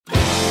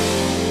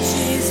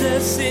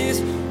Jesus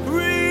is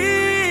real.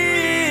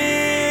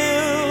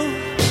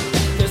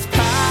 There's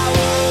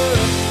power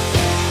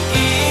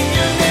in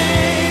your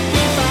name. We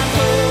find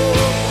hope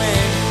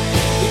when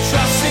we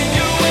trust in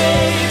your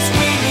ways.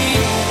 We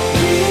need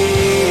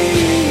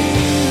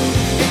real,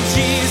 and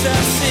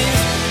Jesus is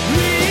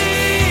real.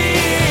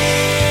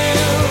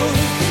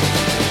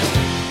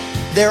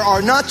 There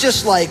are not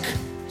just like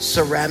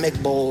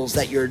ceramic bowls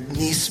that your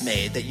niece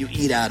made that you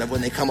eat out of when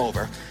they come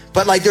over,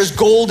 but like there's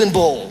golden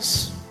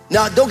bowls.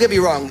 Now, don't get me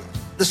wrong,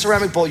 the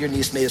ceramic bowl your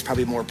niece made is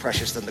probably more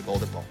precious than the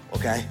golden bowl,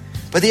 okay?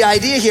 But the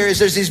idea here is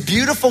there's these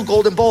beautiful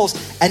golden bowls,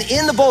 and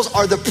in the bowls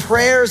are the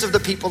prayers of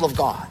the people of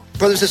God.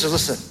 Brothers and sisters,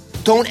 listen,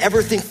 don't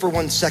ever think for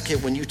 1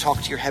 second when you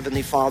talk to your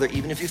Heavenly Father,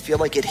 even if you feel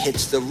like it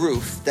hits the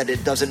roof, that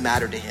it doesn't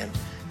matter to him,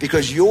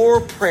 because your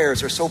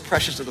prayers are so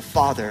precious to the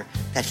Father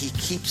that he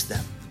keeps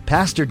them.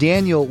 Pastor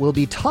Daniel will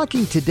be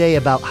talking today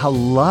about how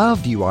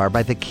loved you are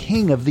by the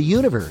King of the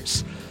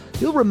universe.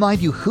 He'll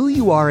remind you who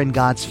you are in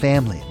God's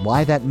family and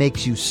why that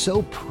makes you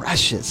so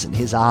precious in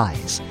his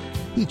eyes.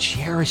 He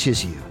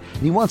cherishes you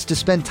and he wants to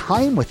spend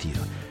time with you.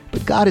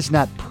 But God is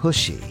not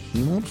pushy.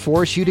 He won't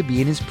force you to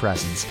be in his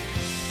presence.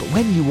 But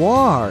when you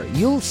are,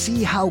 you'll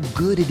see how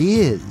good it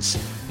is.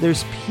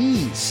 There's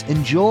peace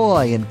and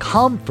joy and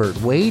comfort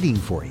waiting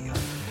for you.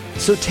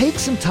 So take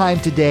some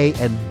time today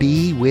and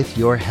be with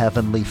your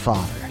Heavenly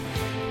Father.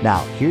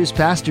 Now, here's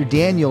Pastor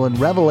Daniel in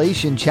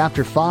Revelation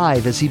chapter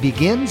 5 as he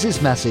begins his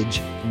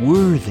message,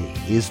 Worthy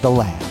is the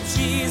Lamb.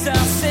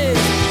 Jesus is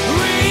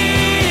real.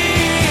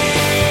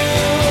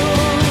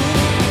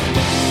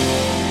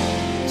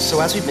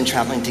 So as we've been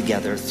traveling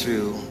together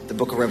through the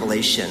book of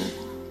Revelation,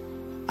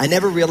 I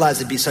never realized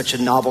it'd be such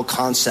a novel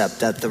concept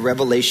that the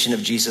revelation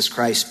of Jesus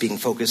Christ being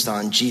focused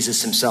on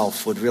Jesus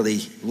himself would really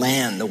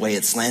land the way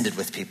it's landed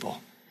with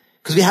people.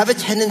 Because we have a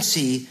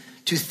tendency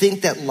to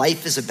think that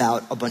life is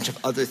about a bunch of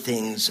other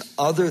things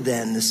other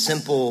than the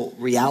simple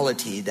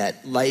reality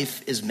that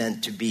life is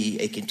meant to be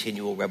a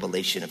continual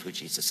revelation of who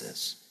Jesus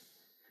is.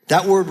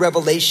 That word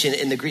revelation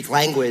in the Greek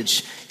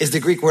language is the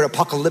Greek word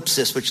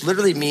apocalypsis, which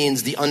literally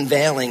means the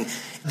unveiling.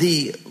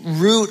 The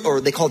root, or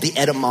they call it the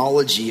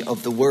etymology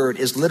of the word,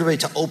 is literally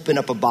to open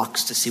up a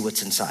box to see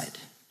what's inside.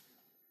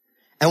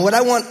 And what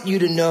I want you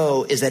to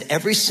know is that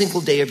every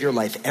single day of your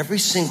life, every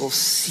single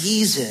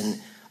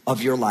season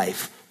of your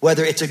life,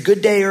 whether it's a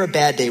good day or a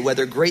bad day,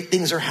 whether great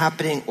things are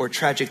happening or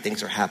tragic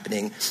things are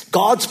happening,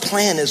 God's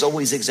plan is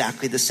always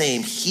exactly the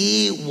same.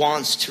 He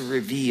wants to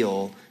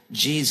reveal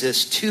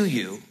Jesus to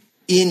you,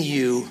 in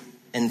you,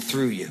 and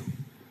through you.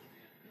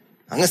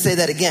 I'm going to say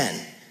that again,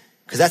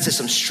 because that's just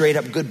some straight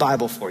up good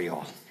Bible for you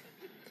all.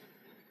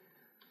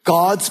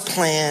 God's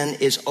plan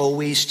is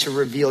always to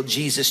reveal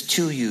Jesus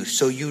to you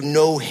so you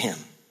know him,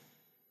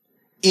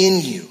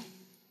 in you,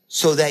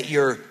 so that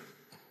you're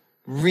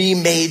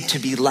remade to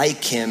be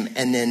like him,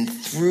 and then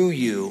through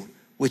you,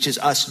 which is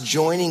us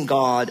joining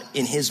God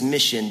in his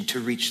mission to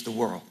reach the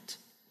world.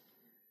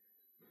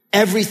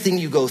 Everything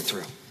you go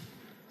through,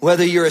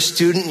 whether you're a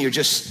student and you're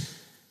just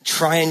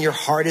trying your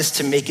hardest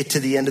to make it to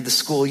the end of the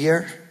school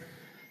year,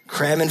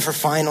 cramming for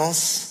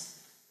finals,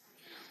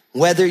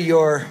 whether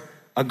you're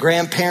a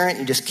grandparent,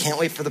 you just can't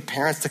wait for the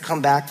parents to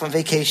come back from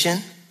vacation,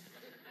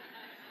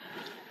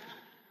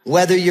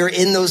 whether you're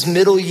in those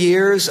middle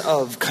years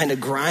of kind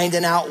of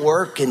grinding out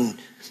work, and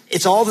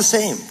it's all the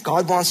same.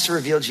 God wants to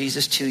reveal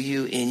Jesus to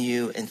you, in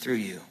you, and through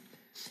you.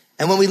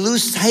 And when we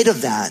lose sight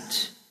of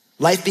that,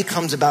 life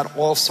becomes about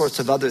all sorts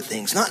of other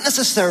things. Not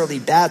necessarily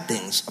bad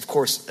things, of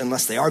course,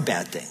 unless they are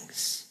bad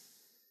things.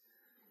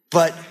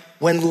 But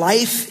when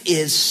life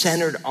is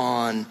centered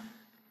on,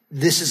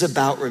 this is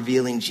about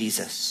revealing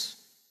Jesus.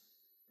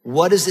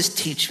 What does this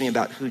teach me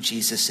about who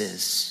Jesus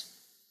is?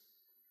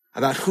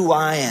 About who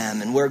I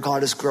am and where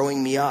God is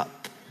growing me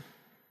up,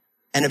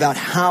 and about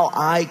how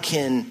I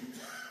can,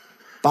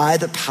 by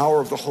the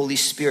power of the Holy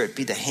Spirit,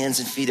 be the hands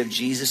and feet of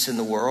Jesus in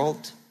the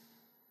world.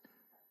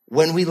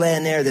 When we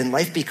land there, then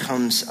life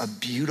becomes a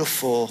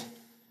beautiful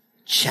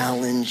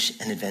challenge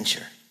and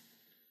adventure.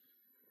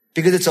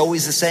 Because it's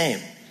always the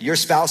same. Your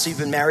spouse you've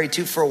been married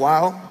to for a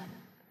while,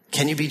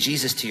 can you be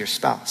Jesus to your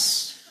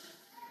spouse?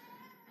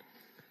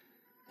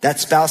 That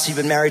spouse you've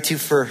been married to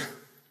for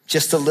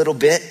just a little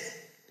bit,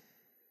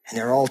 and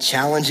they're all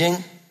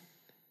challenging,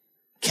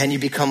 can you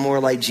become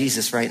more like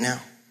Jesus right now?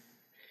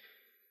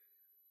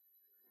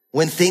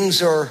 When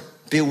things are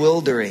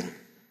bewildering,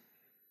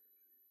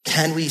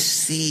 can we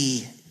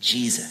see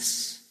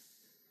Jesus?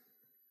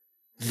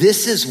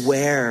 This is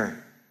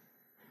where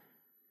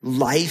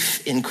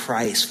life in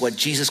Christ, what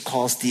Jesus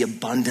calls the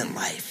abundant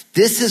life,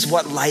 this is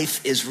what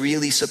life is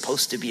really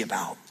supposed to be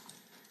about.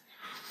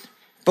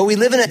 But we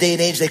live in a day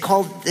and age, they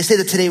say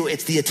that today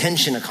it's the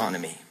attention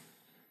economy.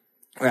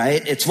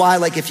 Right? It's why,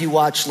 like, if you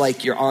watch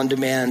like your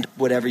on-demand,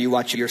 whatever you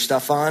watch your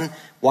stuff on,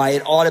 why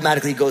it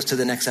automatically goes to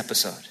the next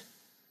episode.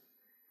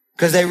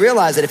 Because they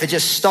realize that if it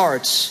just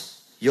starts,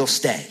 you'll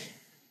stay.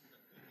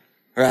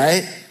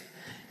 Right?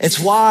 It's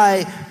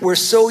why we're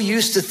so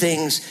used to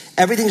things.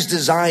 Everything's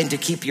designed to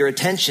keep your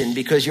attention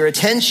because your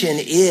attention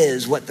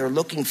is what they're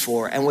looking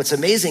for. And what's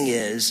amazing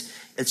is,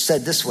 it's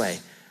said this way,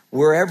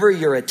 wherever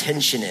your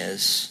attention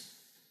is,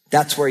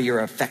 that's where your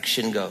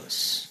affection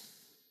goes.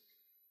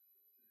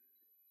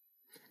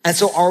 And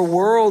so our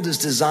world is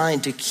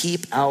designed to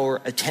keep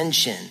our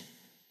attention,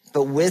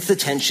 but with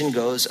attention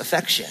goes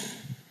affection.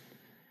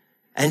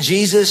 And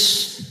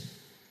Jesus,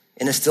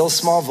 in a still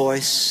small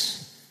voice,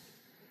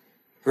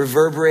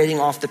 reverberating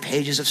off the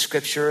pages of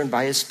Scripture and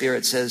by his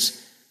Spirit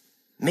says,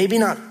 maybe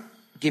not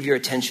give your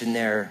attention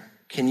there.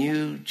 Can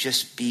you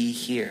just be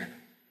here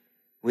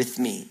with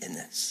me in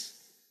this?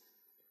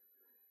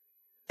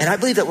 And I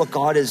believe that what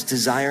God is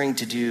desiring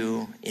to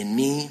do in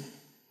me,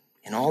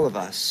 in all of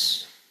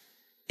us,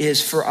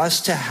 is for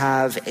us to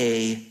have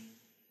we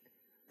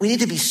need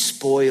to be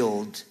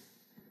spoiled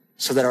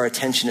so that our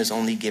attention is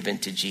only given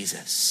to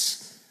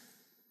Jesus.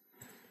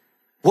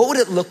 What would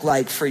it look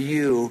like for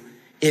you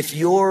if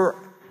your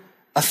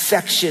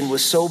affection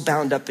was so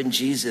bound up in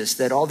Jesus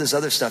that all this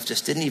other stuff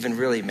just didn't even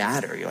really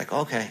matter? You're like,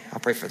 okay, I'll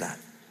pray for that,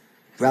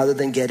 rather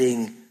than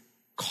getting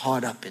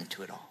caught up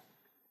into it all.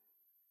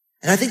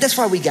 And I think that's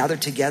why we gather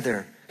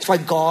together. That's why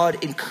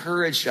God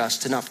encouraged us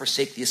to not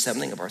forsake the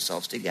assembling of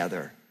ourselves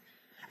together.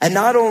 And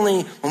not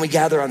only when we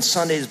gather on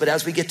Sundays, but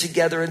as we get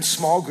together in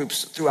small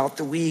groups throughout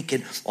the week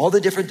and all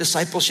the different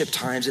discipleship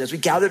times, and as we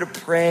gather to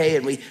pray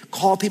and we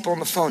call people on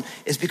the phone,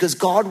 is because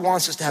God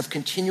wants us to have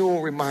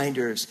continual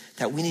reminders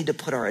that we need to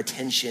put our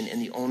attention in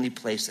the only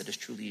place that is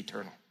truly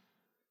eternal.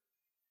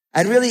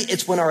 And really,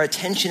 it's when our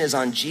attention is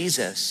on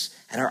Jesus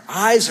and our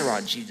eyes are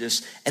on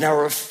Jesus and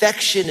our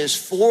affection is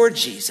for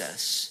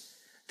Jesus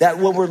that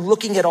when we're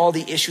looking at all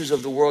the issues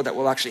of the world, that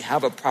we'll actually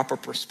have a proper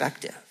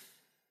perspective,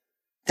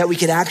 that we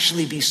can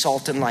actually be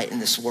salt and light in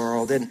this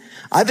world. And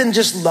I've been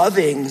just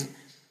loving,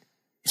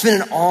 it's been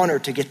an honor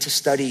to get to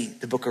study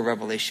the book of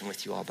Revelation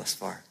with you all thus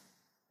far.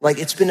 Like,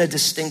 it's been a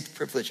distinct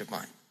privilege of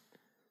mine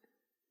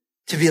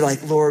to be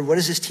like, Lord, what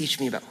does this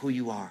teach me about who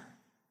you are?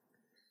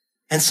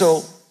 And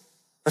so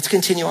let's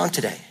continue on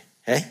today,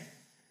 okay?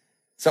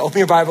 So open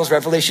your Bibles,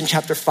 Revelation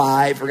chapter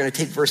 5. We're going to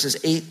take verses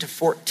 8 to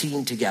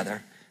 14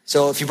 together.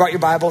 So if you brought your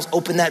Bibles,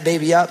 open that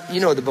baby up. You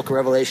know what the book of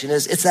Revelation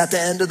is. It's at the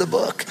end of the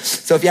book.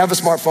 So if you have a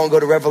smartphone, go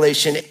to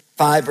Revelation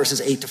 5,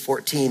 verses 8 to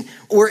 14.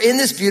 We're in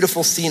this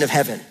beautiful scene of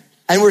heaven,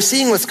 and we're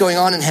seeing what's going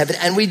on in heaven.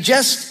 And we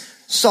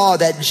just saw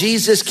that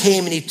Jesus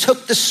came and he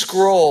took the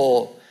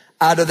scroll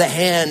out of the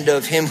hand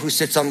of him who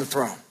sits on the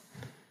throne,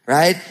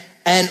 right?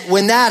 And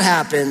when that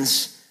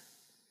happens,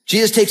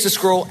 Jesus takes the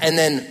scroll, and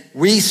then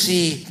we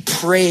see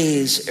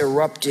praise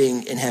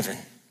erupting in heaven.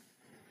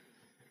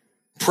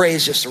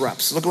 Praise just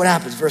erupts. Look at what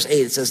happens. Verse 8,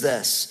 it says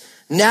this.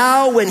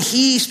 Now when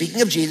he,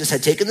 speaking of Jesus,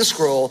 had taken the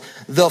scroll,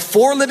 the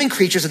 4 living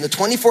creatures and the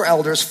 24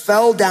 elders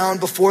fell down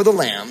before the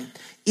Lamb,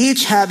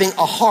 each having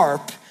a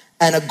harp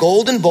and a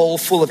golden bowl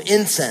full of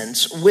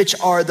incense, which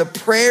are the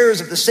prayers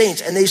of the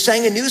saints. And they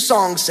sang a new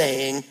song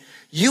saying,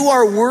 you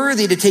are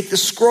worthy to take the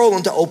scroll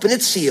and to open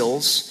its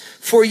seals,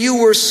 for you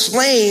were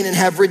slain and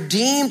have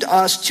redeemed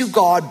us to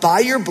God by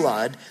your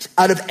blood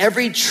out of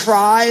every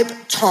tribe,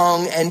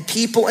 tongue, and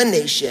people and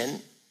nation,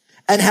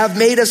 and have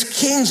made us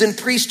kings and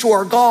priests to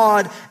our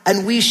God,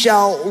 and we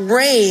shall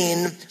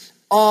reign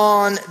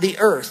on the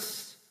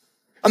earth.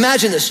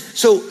 Imagine this.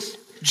 So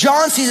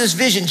John sees this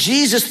vision.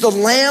 Jesus, the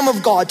Lamb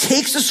of God,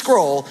 takes the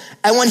scroll,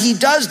 and when he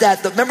does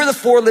that, remember the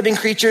 4 living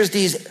creatures,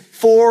 these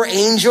 4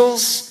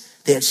 angels?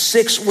 They had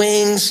 6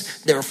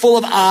 wings. They were full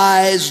of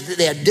eyes.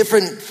 They had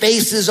different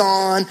faces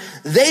on.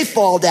 They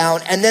fall down,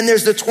 and then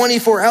there's the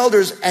 24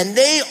 elders, and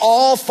they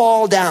all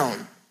fall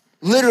down.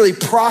 Literally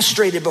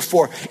prostrated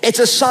before. It's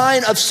a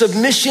sign of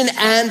submission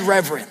and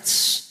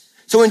reverence.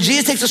 So when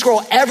Jesus takes the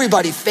scroll,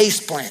 everybody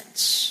face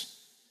plants,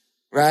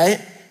 right?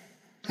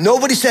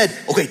 Nobody said,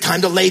 okay,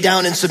 time to lay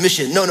down in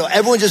submission. No,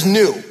 everyone just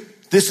knew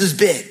this is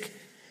big.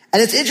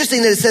 And it's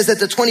interesting that it says that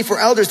the 24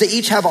 elders, they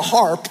each have a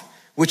harp,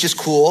 which is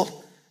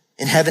cool.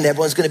 In heaven,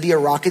 everyone's going to be a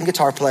rocking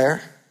guitar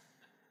player.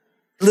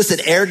 Listen,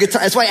 air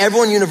guitar, that's why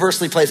everyone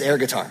universally plays air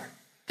guitar.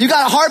 You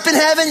got a harp in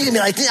heaven? You can be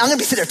like, I'm going to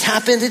be sitting there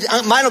tapping.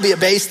 Mine will be a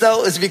bass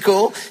though. This would be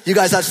cool. You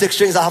guys have 6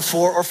 strings. I'll have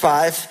 4 or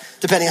 5,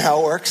 depending on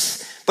how it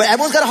works. But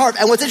everyone's got a harp.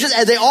 And what's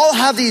interesting, they all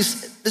have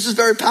these, this is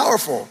very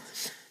powerful.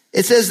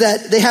 It says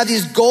that they have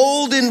these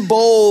golden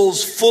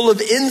bowls full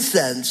of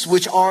incense,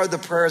 which are the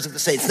prayers of the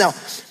saints. Now,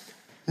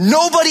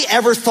 nobody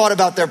ever thought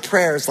about their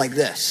prayers like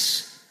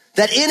this.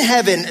 That in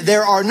heaven,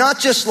 there are not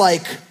just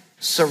like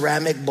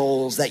ceramic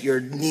bowls that your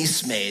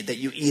niece made that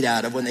you eat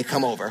out of when they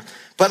come over,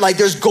 but like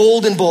there's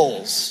golden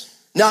bowls.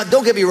 Now,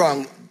 don't get me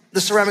wrong.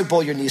 The ceramic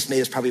bowl your niece made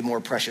is probably more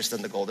precious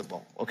than the golden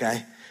bowl,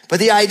 okay? But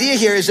the idea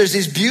here is there's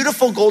these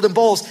beautiful golden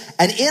bowls,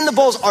 and in the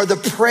bowls are the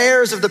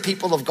prayers of the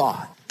people of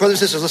God.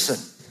 Brothers and sisters,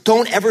 listen,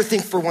 don't ever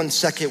think for one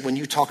second when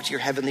you talk to your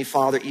heavenly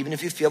Father, even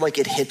if you feel like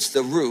it hits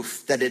the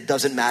roof, that it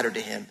doesn't matter to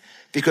him,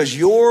 because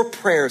your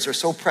prayers are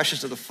so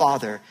precious to the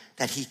Father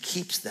that he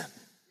keeps them.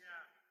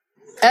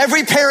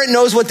 Every parent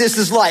knows what this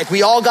is like.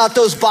 We all got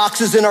those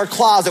boxes in our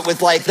closet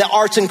with like the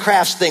arts and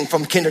crafts thing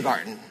from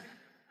kindergarten,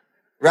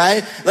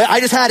 right? Like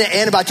I just had it,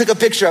 Annabelle, I took a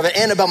picture of it.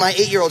 Annabelle, my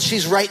 8-year-old,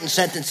 she's writing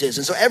sentences.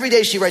 And so every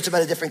day she writes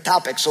about a different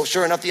topic. So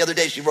sure enough, the other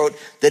day she wrote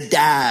the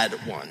dad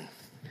one.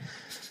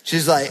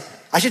 She's like,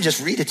 I should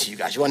just read it to you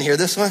guys. You want to hear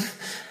this one?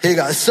 Here you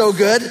go. It's so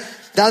good.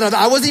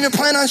 I wasn't even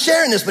planning on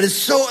sharing this, but it's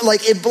so,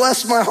 like, it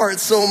blessed my heart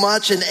so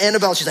much. And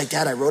Annabelle, she's like,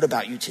 Dad, I wrote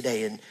about you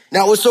today. And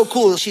now it was so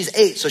cool. She's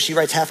 8, so she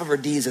writes half of her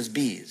D's as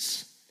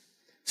B's.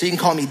 So you can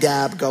call me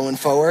Dab going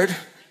forward.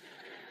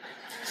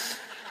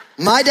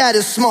 My dad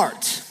is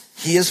smart.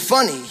 He is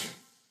funny.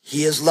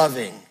 He is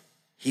loving.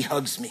 He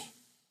hugs me.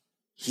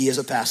 He is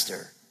a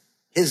pastor.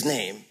 His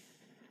name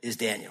is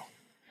Daniel.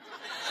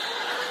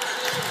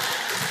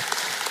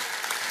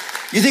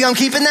 You think I'm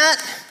keeping that?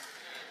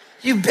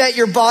 You bet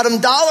your bottom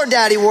dollar,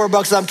 Daddy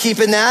Warbucks, I'm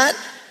keeping that.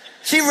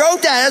 She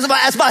wrote that.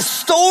 That's my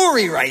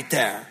story right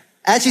there.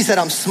 And she said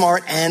I'm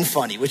smart and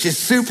funny, which is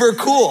super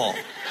cool.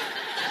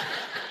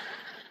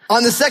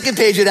 On the second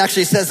page, it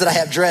actually says that I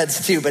have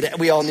dreads too, but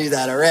we all knew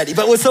that already.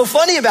 But what's so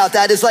funny about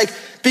that is, like,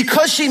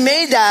 because she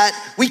made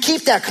that, we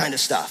keep that kind of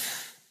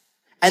stuff.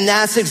 And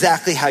that's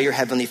exactly how your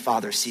Heavenly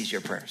Father sees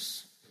your prayers.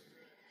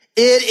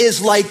 It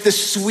is like the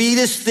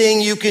sweetest thing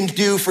you can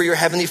do for your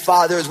Heavenly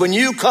Father is when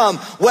you come,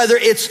 whether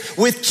it's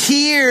with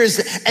tears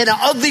and an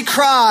ugly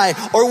cry,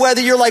 or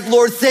whether you're like,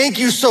 Lord, thank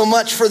you so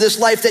much for this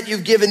life that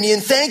you've given me.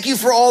 And thank you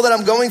for all that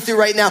I'm going through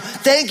right now.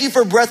 Thank you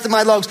for breath in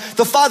my lungs.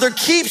 The Father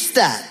keeps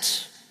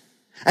that.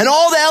 And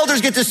all the elders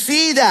get to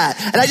see that.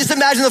 And I just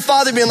imagine the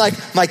Father being like,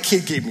 my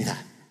kid gave me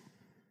that.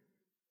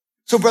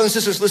 So brothers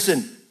and sisters,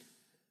 listen,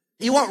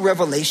 you want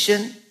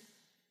revelation?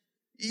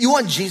 You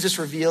want Jesus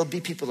revealed?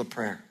 Be people of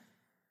prayer.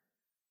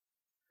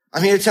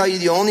 I'm here to tell you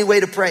the only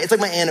way to pray, it's like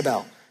my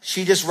Annabelle.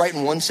 She just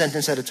writing one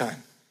sentence at a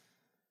time.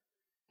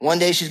 One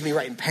day she's gonna be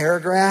writing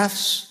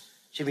paragraphs.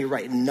 She'll be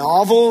writing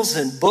novels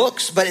and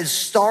books, but it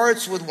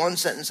starts with one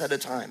sentence at a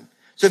time.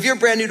 So if you're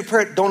brand new to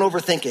prayer, don't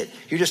overthink it.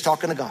 You're just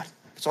talking to God.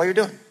 That's all you're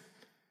doing.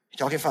 You're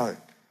talking to Father.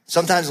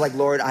 Sometimes like,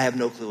 Lord, I have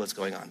no clue what's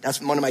going on.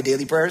 That's one of my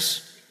daily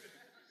prayers.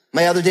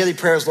 My other daily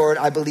prayer is, Lord,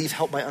 I believe,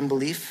 help my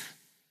unbelief.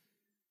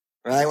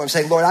 Right? When I'm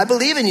saying, Lord, I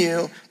believe in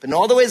you, but in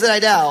all the ways that I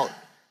doubt,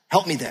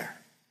 help me there.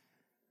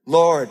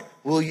 Lord,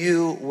 will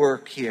you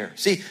work here?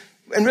 See,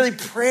 and really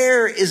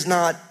prayer is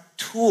not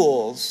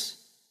tools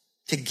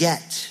to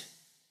get.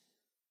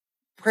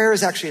 Prayer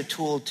is actually a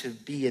tool to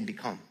be and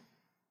become.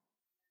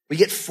 We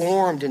get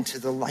formed into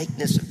the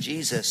likeness of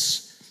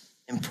Jesus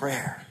in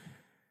prayer,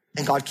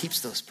 and God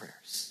keeps those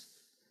prayers.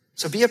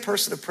 So be a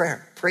person of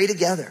prayer. Pray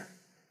together.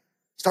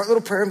 Start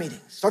little prayer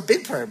meetings. Start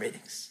big prayer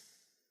meetings.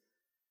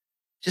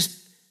 Just,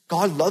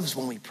 God loves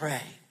when we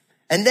pray.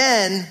 And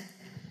then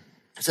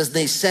it says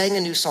they sang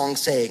a new song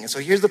saying, and so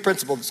here's the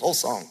principle of this whole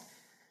song.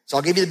 So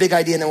I'll give you the big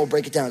idea and then we'll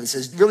break it down. It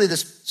says really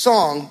this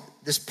song,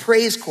 this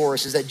praise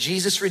chorus is that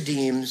Jesus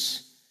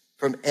redeems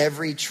from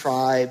every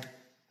tribe,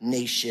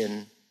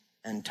 nation,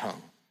 and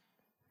tongue.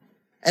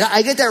 And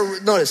I get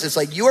that, notice, it's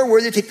like, you are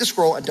worthy to take the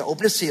scroll and to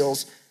open its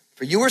seals,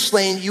 for you were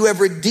slain. You have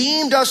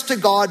redeemed us to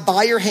God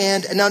by your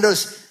hand. And now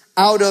notice,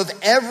 out of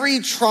every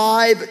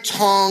tribe,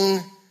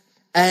 tongue,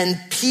 and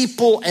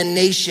people and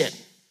nation.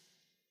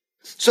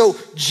 So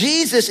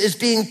Jesus is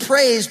being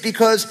praised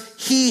because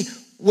he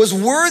was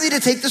worthy to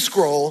take the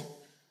scroll.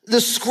 The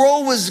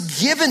scroll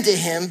was given to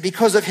him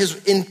because of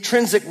his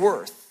intrinsic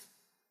worth,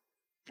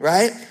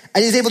 right?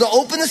 And he's able to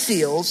open the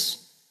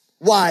seals.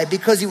 Why?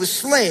 Because he was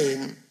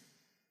slain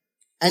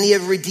and he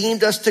had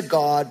redeemed us to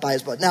God by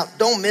his blood. Now,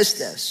 don't miss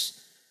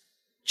this.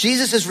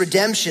 Jesus'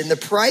 redemption, the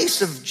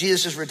price of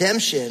Jesus'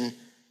 redemption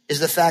is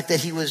the fact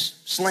that he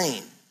was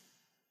slain.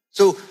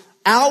 So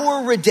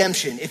our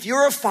redemption, if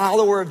you're a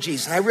follower of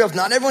Jesus, and I realize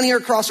not everyone here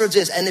at Crossroads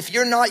is, and if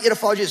you're not yet a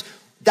follower of Jesus,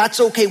 that's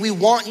okay. We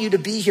want you to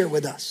be here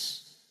with us.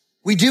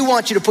 We do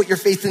want you to put your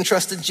faith and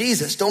trust in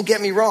Jesus. Don't get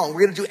me wrong.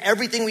 We're going to do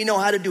everything we know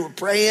how to do. We're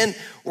praying.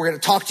 We're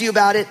going to talk to you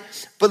about it.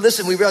 But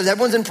listen, we realize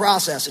everyone's in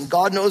process and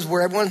God knows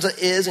where everyone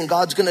is and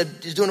God's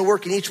is doing a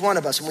work in each one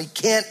of us. And we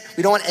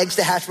don't want eggs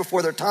to hatch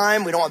before their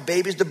time. We don't want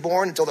babies to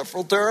born until they're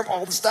full term,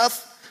 all the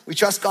stuff. We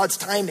trust God's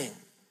timing.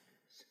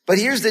 But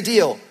here's the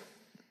deal.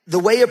 The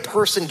way a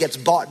person gets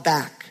bought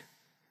back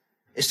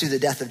is through the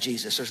death of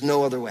Jesus. There's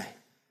no other way.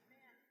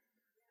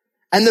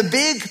 And the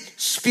big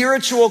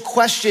spiritual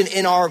question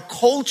in our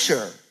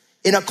culture,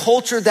 in a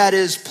culture that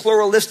is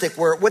pluralistic,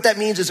 where what that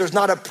means is there's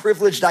not a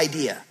privileged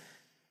idea.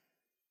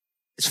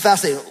 It's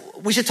fascinating.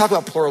 We should talk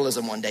about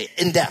pluralism one day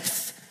in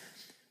depth.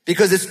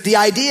 Because the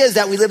idea is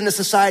that we live in a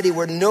society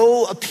where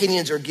no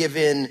opinions are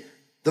given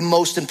the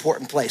most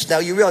important place. Now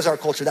you realize our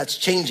culture, that's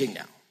changing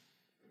now.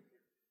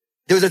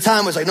 There was a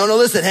time where it's like, no,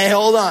 listen, hey,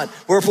 hold on.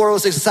 We're a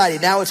pluralistic society.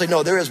 Now it's like,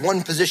 no, there is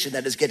one position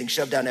that is getting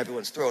shoved down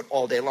everyone's throat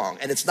all day long.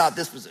 And it's not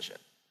this position,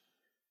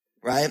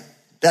 right?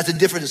 That's a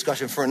different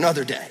discussion for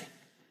another day.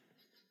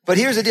 But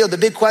here's the deal. The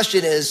big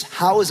question is,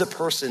 how is a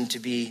person to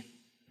be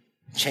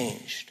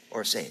changed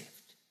or saved?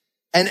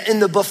 And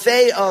in the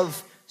buffet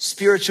of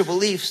spiritual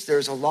beliefs,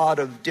 there's a lot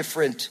of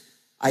different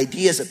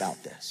ideas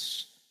about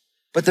this.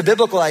 But the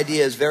biblical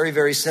idea is very,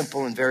 very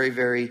simple and very,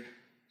 very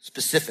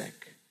specific.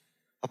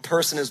 A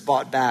person is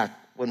bought back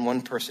when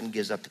one person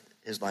gives up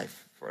his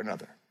life for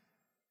another.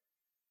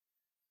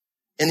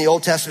 In the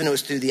Old Testament, it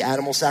was through the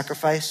animal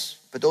sacrifice,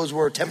 but those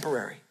were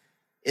temporary.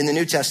 In the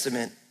New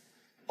Testament,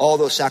 all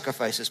those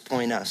sacrifices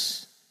point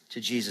us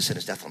to Jesus and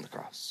his death on the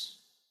cross.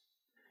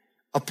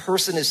 A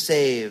person is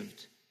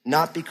saved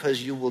not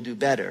because you will do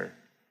better,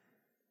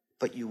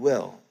 but you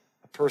will.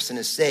 A person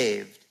is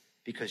saved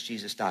because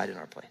Jesus died in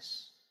our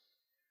place.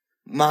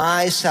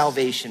 My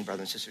salvation,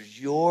 brothers and sisters,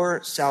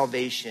 your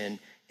salvation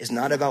is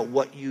not about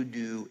what you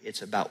do,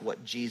 it's about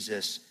what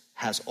Jesus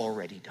has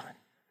already done.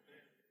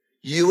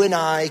 You and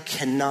I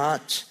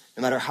cannot,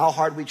 no matter how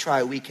hard we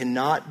try, we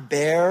cannot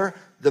bear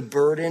the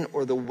burden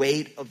or the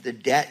weight of the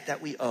debt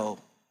that we owe.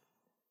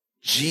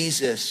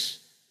 Jesus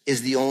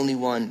is the only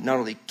one, not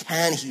only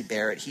can he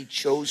bear it, he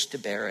chose to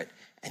bear it,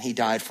 and he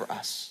died for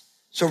us.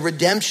 So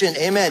redemption,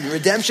 amen,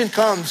 redemption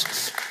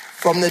comes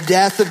from the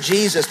death of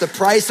Jesus. The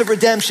price of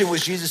redemption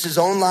was Jesus'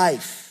 own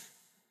life.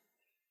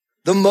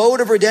 The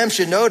mode of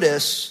redemption,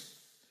 notice,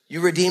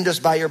 you redeemed us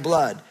by your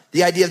blood.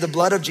 The idea of the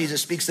blood of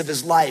Jesus speaks of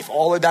his life.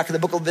 All the way back in the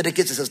book of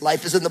Leviticus, it says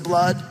life is in the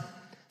blood.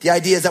 The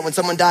idea is that when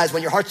someone dies,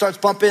 when your heart starts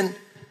pumping,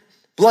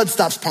 blood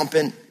stops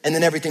pumping, and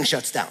then everything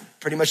shuts down.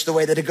 Pretty much the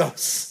way that it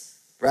goes,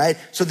 right?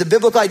 So the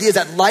biblical idea is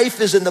that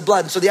life is in the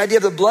blood. And so the idea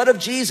of the blood of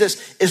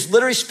Jesus is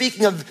literally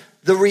speaking of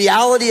the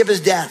reality of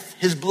his death.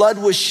 His blood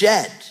was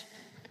shed.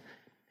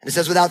 And it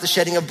says, without the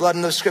shedding of blood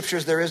in the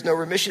scriptures, there is no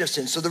remission of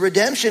sin. So the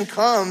redemption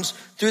comes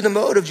through the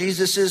mode of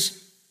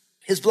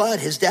his blood,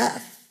 his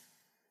death.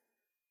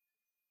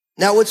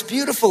 Now, what's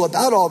beautiful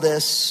about all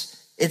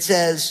this, it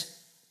says,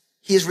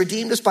 he has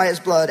redeemed us by his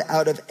blood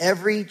out of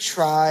every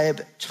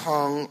tribe,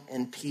 tongue,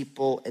 and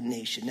people and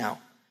nation. Now,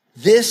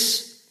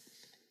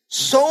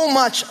 so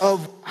much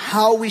of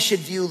how we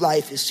should view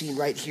life is seen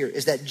right here,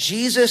 is that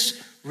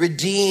Jesus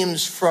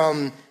redeems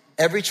from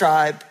every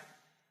tribe,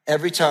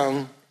 every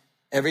tongue,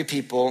 every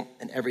people,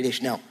 and every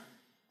nation. Now,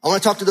 I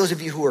want to talk to those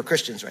of you who are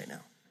Christians right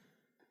now.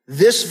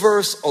 This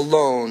verse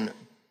alone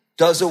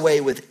does away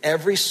with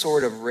every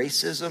sort of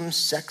racism,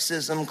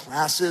 sexism,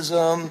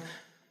 classism,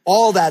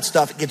 all that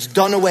stuff. It gets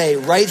done away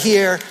right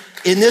here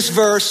in this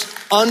verse.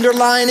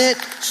 Underline it,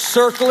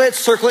 circle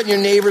it in your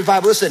neighbor's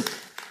Bible. Listen,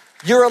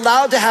 you're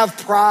allowed to have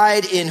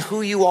pride in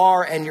who you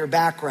are and your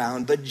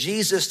background, but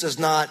Jesus does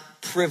not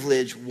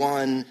privilege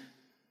one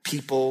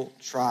people,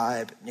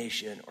 tribe,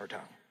 nation, or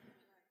tongue.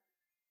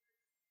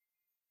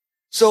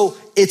 So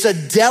it's a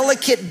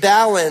delicate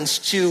balance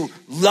to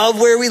love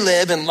where we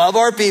live and love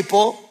our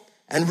people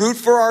and root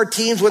for our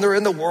teams when they're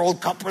in the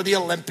World Cup or the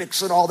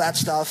Olympics and all that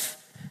stuff,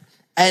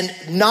 and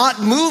not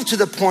move to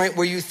the point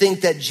where you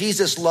think that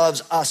Jesus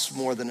loves us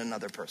more than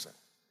another person.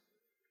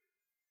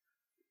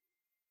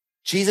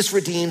 Jesus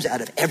redeems out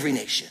of every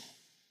nation,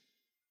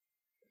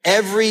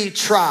 every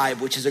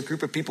tribe, which is a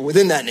group of people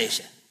within that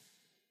nation,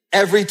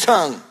 every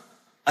tongue,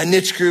 a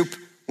niche group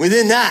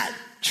within that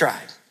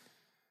tribe,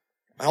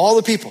 all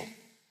the people.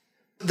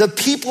 The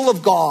people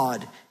of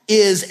God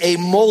is a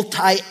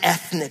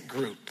multi-ethnic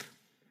group.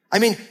 I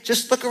mean,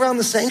 just look around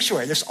the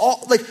sanctuary. There's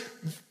all, like,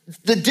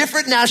 the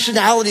different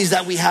nationalities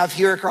that we have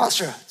here at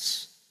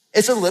Crossroads.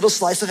 It's a little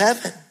slice of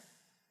heaven.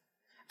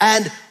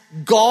 And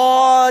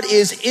God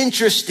is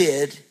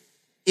interested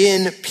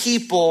in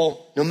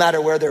people no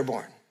matter where they're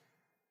born.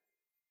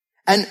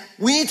 And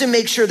we need to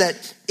make sure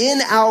that in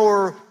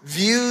our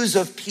views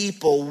of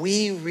people,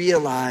 we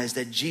realize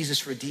that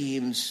Jesus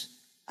redeems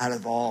out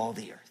of all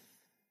the earth.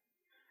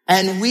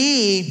 And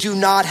we do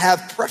not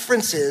have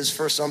preferences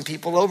for some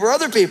people over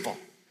other people.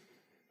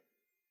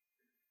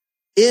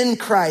 In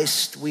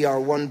Christ, we are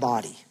one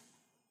body.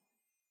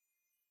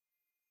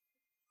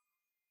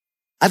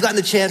 I've gotten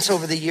the chance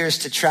over the years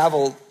to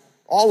travel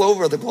all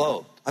over the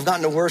globe. I've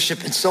gotten to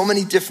worship in so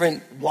many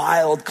different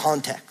wild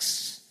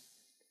contexts.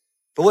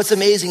 But what's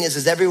amazing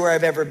is everywhere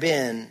I've ever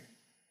been,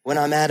 when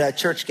I'm at a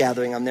church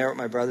gathering, I'm there with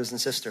my brothers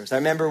and sisters. I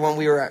remember when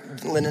we were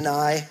at Lynn and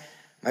I,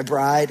 my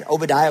bride,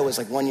 Obadiah was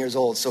like 1 year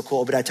old. So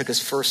cool. Obadiah took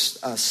his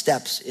first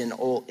steps in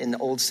the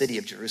old city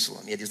of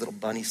Jerusalem. He had these little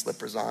bunny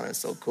slippers on. It was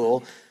so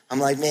cool. I'm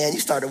like, man, you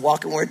started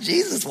walking where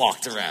Jesus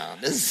walked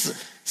around. This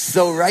is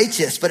so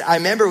righteous. But I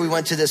remember we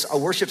went to a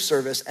worship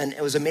service, and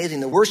it was amazing.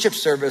 The worship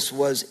service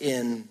was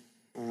in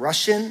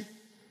Russian,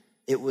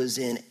 it was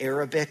in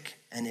Arabic,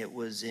 and it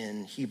was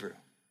in Hebrew.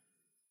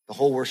 The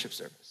whole worship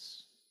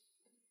service.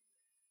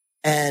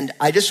 And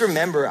I just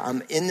remember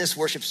I'm in this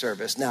worship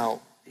service.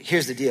 Now,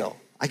 here's the deal.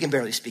 I can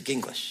barely speak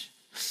English,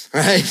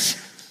 right?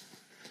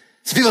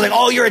 So people are like,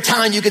 oh, you're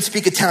Italian, you can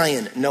speak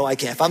Italian. No, I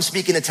can't. If I'm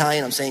speaking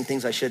Italian, I'm saying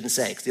things I shouldn't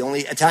say. Because the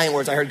only Italian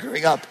words I heard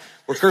growing up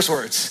were curse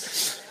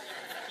words.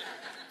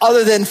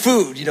 Other than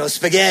food,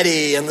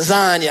 spaghetti and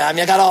lasagna. I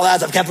mean, I got all that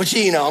stuff,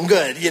 cappuccino, I'm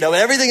good. But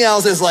everything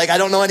else is like, I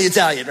don't know any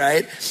Italian,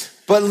 right?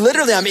 But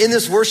literally, I'm in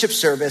this worship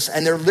service,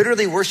 and they're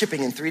literally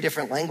worshiping in 3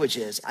 different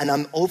languages, and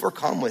I'm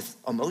overcome with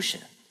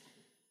emotion.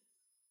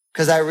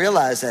 Because I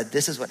realize that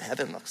this is what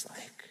heaven looks like.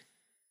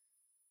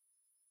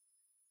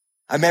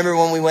 I remember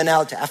when we went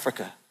out to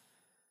Africa.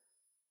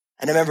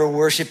 And I remember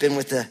worshiping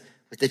with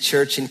the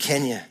church in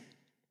Kenya.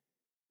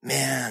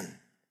 Man,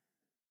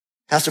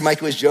 Pastor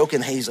Mike was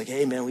joking. He's like,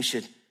 hey man,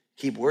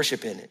 keep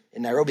worshiping it.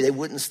 In Nairobi, they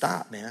wouldn't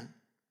stop, man.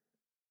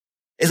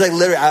 It's like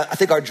literally, I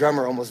think our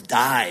drummer almost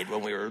died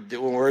when we were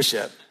doing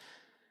worship.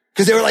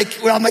 Because they were like,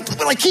 we're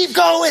like, keep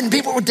going.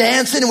 People were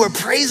dancing and we're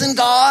praising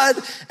God.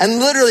 And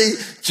literally,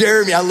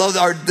 Jeremy, I love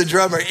the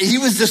drummer. He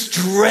was just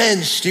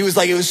drenched. He was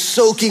like, it was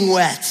soaking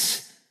wet.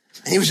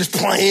 And he was just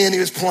playing,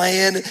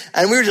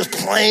 and we were just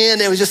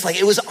playing. It was just like,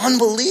 it was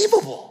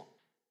unbelievable.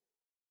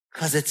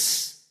 Because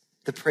it's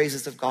the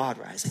praises of God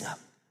rising up.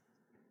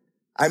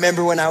 I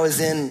remember when I was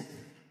in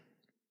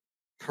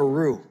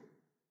Peru,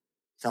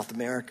 South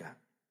America.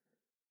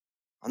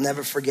 I'll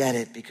never forget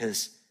it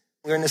because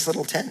we were in this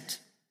little tent,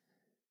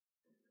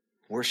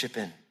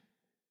 worshiping.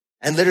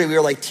 And literally we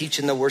were like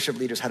teaching the worship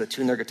leaders how to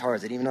tune their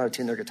guitars. They didn't even know how to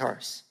tune their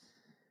guitars.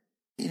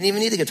 You didn't even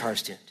need the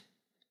guitars tuned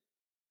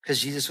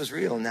because Jesus was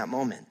real in that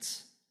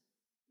moment.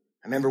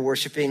 I remember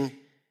worshiping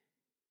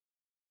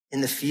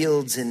in the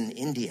fields in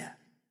India,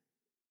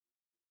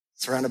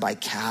 surrounded by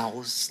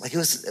cows. Like it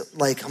was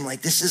like, I'm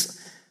like, this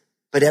is,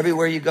 but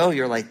everywhere you go,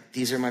 you're like,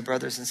 these are my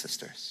brothers and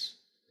sisters.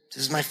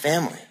 This is my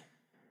family.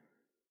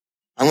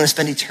 I'm going to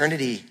spend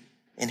eternity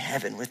in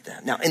heaven with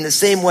them. Now, in the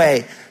same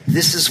way,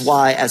 this is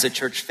why as a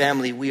church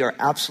family, we are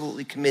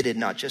absolutely committed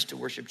not just to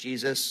worship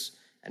Jesus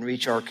and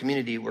reach our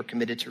community, we're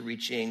committed to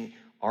reaching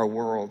our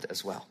world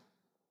as well.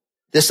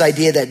 This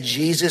idea that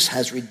Jesus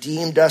has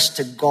redeemed us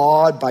to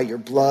God by your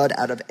blood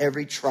out of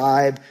every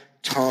tribe,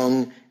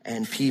 tongue,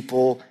 and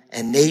people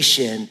and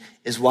nation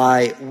is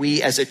why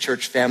we as a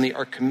church family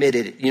are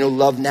committed. You know,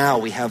 Love Now,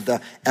 we have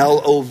the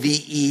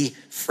LOVE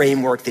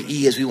framework. The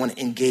E is we want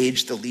to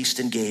engage the least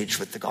engaged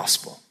with the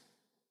gospel.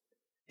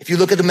 If you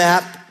look at the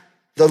map,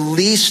 the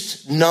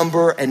least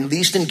number and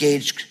least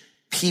engaged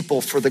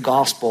people for the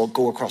gospel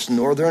go across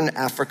Northern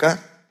Africa,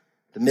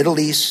 the Middle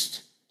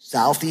East,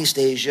 Southeast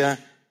Asia,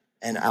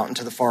 and out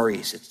into the Far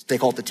East. They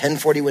call it the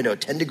 10-40 window,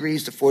 10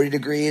 degrees to 40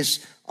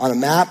 degrees on a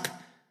map.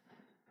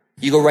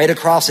 You go right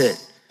across it.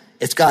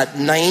 It's got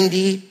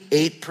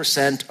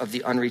 98% of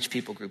the unreached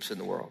people groups in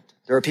the world.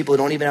 There are people who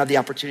don't even have the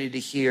opportunity to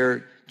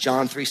hear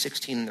John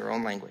 3:16 in their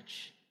own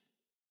language.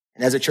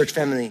 And as a church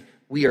family,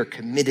 we are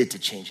committed to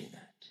changing that.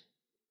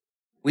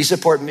 We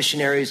support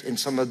missionaries in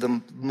some of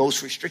the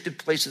most restricted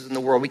places in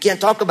the world. We can't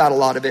talk about a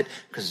lot of it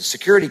because of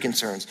security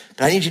concerns,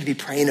 but I need you to be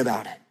praying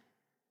about it.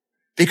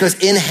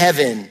 Because in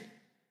heaven,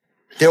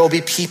 there will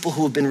be people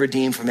who have been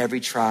redeemed from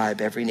every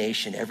tribe, every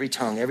nation, every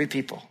tongue, every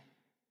people.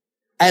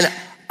 And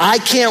I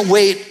can't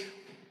wait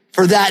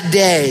for that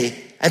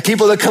day and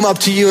people that come up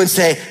to you and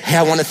say, hey,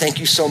 I want to thank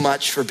you so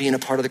much for being a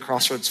part of the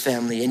Crossroads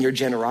family and your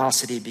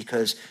generosity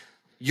because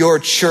your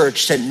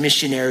church sent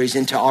missionaries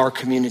into our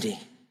community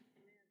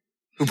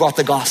who brought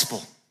the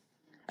gospel.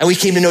 And we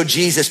came to know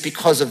Jesus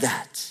because of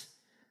that.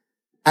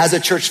 As a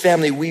church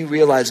family, we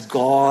realize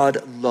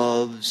God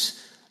loves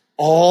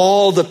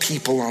all the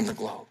people on the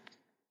globe.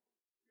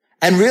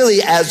 And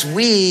really, as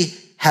we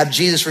have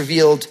Jesus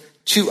revealed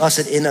to us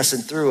and in us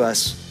and through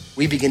us,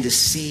 we begin to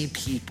see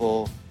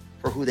people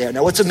for who they are.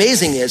 Now, what's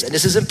amazing is, and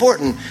this is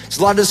important, there's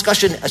a lot of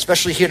discussion,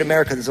 especially here in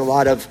America, there's a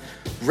lot of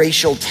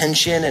racial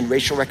tension and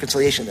racial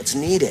reconciliation that's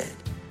needed.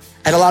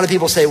 And a lot of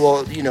people say,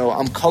 well, you know,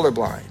 I'm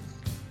colorblind.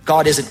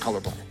 God isn't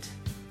colorblind.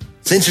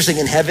 It's interesting,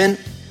 in heaven,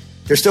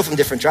 they're still from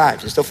different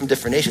tribes, they're still from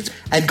different nations.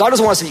 And God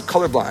doesn't want us to be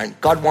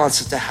colorblind. God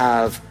wants us to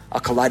have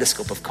a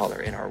kaleidoscope of color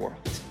in our world.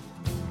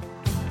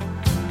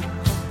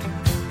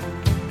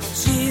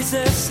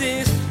 Jesus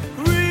is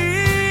real.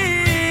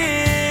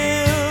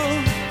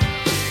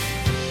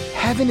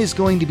 Heaven is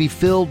going to be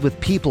filled with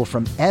people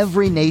from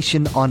every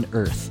nation on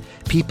earth.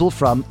 People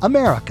from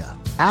America,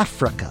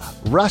 Africa,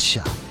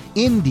 Russia,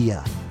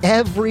 India,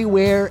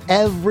 everywhere,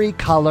 every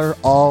color,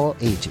 all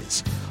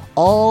ages.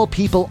 All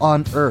people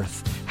on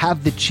earth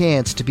have the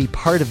chance to be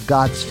part of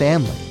God's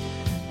family.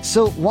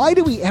 So why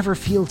do we ever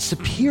feel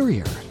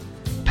superior?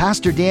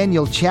 Pastor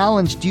Daniel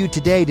challenged you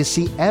today to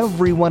see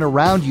everyone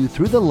around you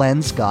through the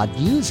lens God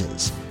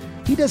uses.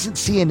 He doesn't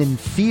see an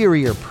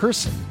inferior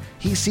person.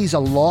 He sees a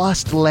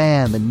lost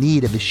lamb in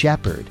need of a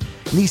shepherd.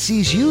 And he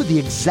sees you the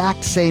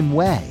exact same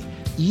way.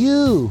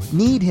 You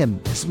need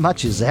him as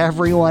much as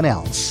everyone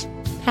else.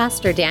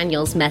 Pastor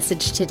Daniel's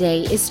message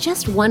today is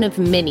just one of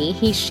many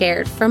he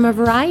shared from a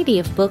variety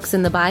of books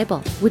in the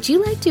Bible. Would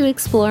you like to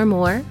explore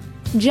more?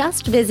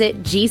 Just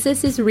visit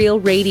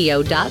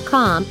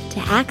JesusIsRealRadio.com to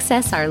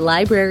access our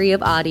library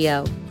of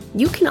audio.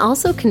 You can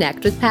also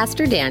connect with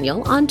Pastor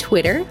Daniel on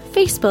Twitter,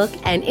 Facebook,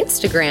 and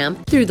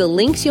Instagram through the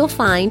links you'll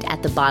find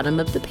at the bottom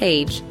of the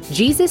page,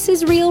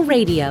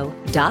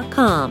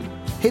 JesusIsRealRadio.com.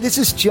 Hey, this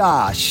is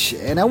Josh,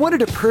 and I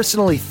wanted to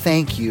personally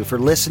thank you for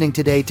listening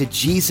today to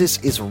Jesus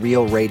is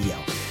Real Radio.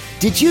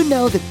 Did you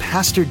know that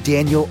Pastor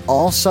Daniel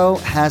also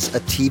has a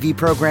TV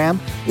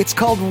program? It's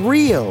called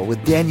Real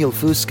with Daniel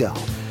Fusco.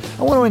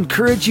 I want to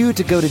encourage you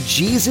to go to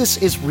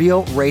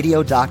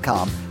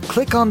JesusIsRealRadio.com,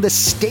 click on the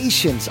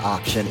Stations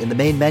option in the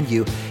main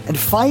menu, and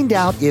find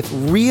out if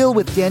Real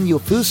with Daniel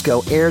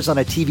Fusco airs on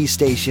a TV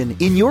station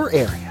in your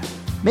area.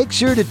 Make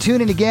sure to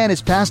tune in again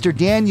as Pastor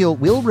Daniel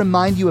will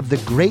remind you of the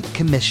Great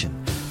Commission,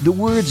 the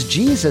words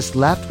Jesus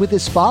left with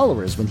his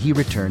followers when he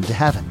returned to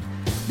heaven.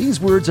 These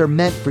words are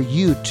meant for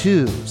you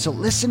too, so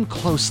listen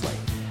closely.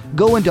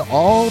 Go into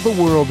all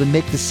the world and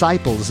make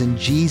disciples in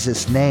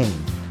Jesus'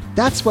 name.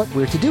 That's what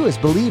we're to do as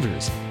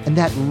believers, and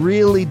that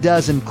really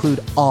does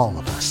include all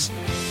of us.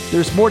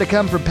 There's more to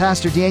come from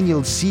Pastor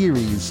Daniel's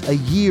series, A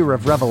Year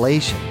of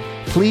Revelation.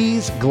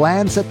 Please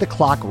glance at the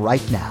clock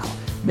right now.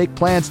 Make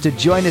plans to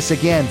join us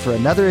again for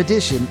another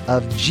edition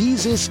of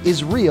Jesus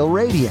is Real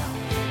Radio.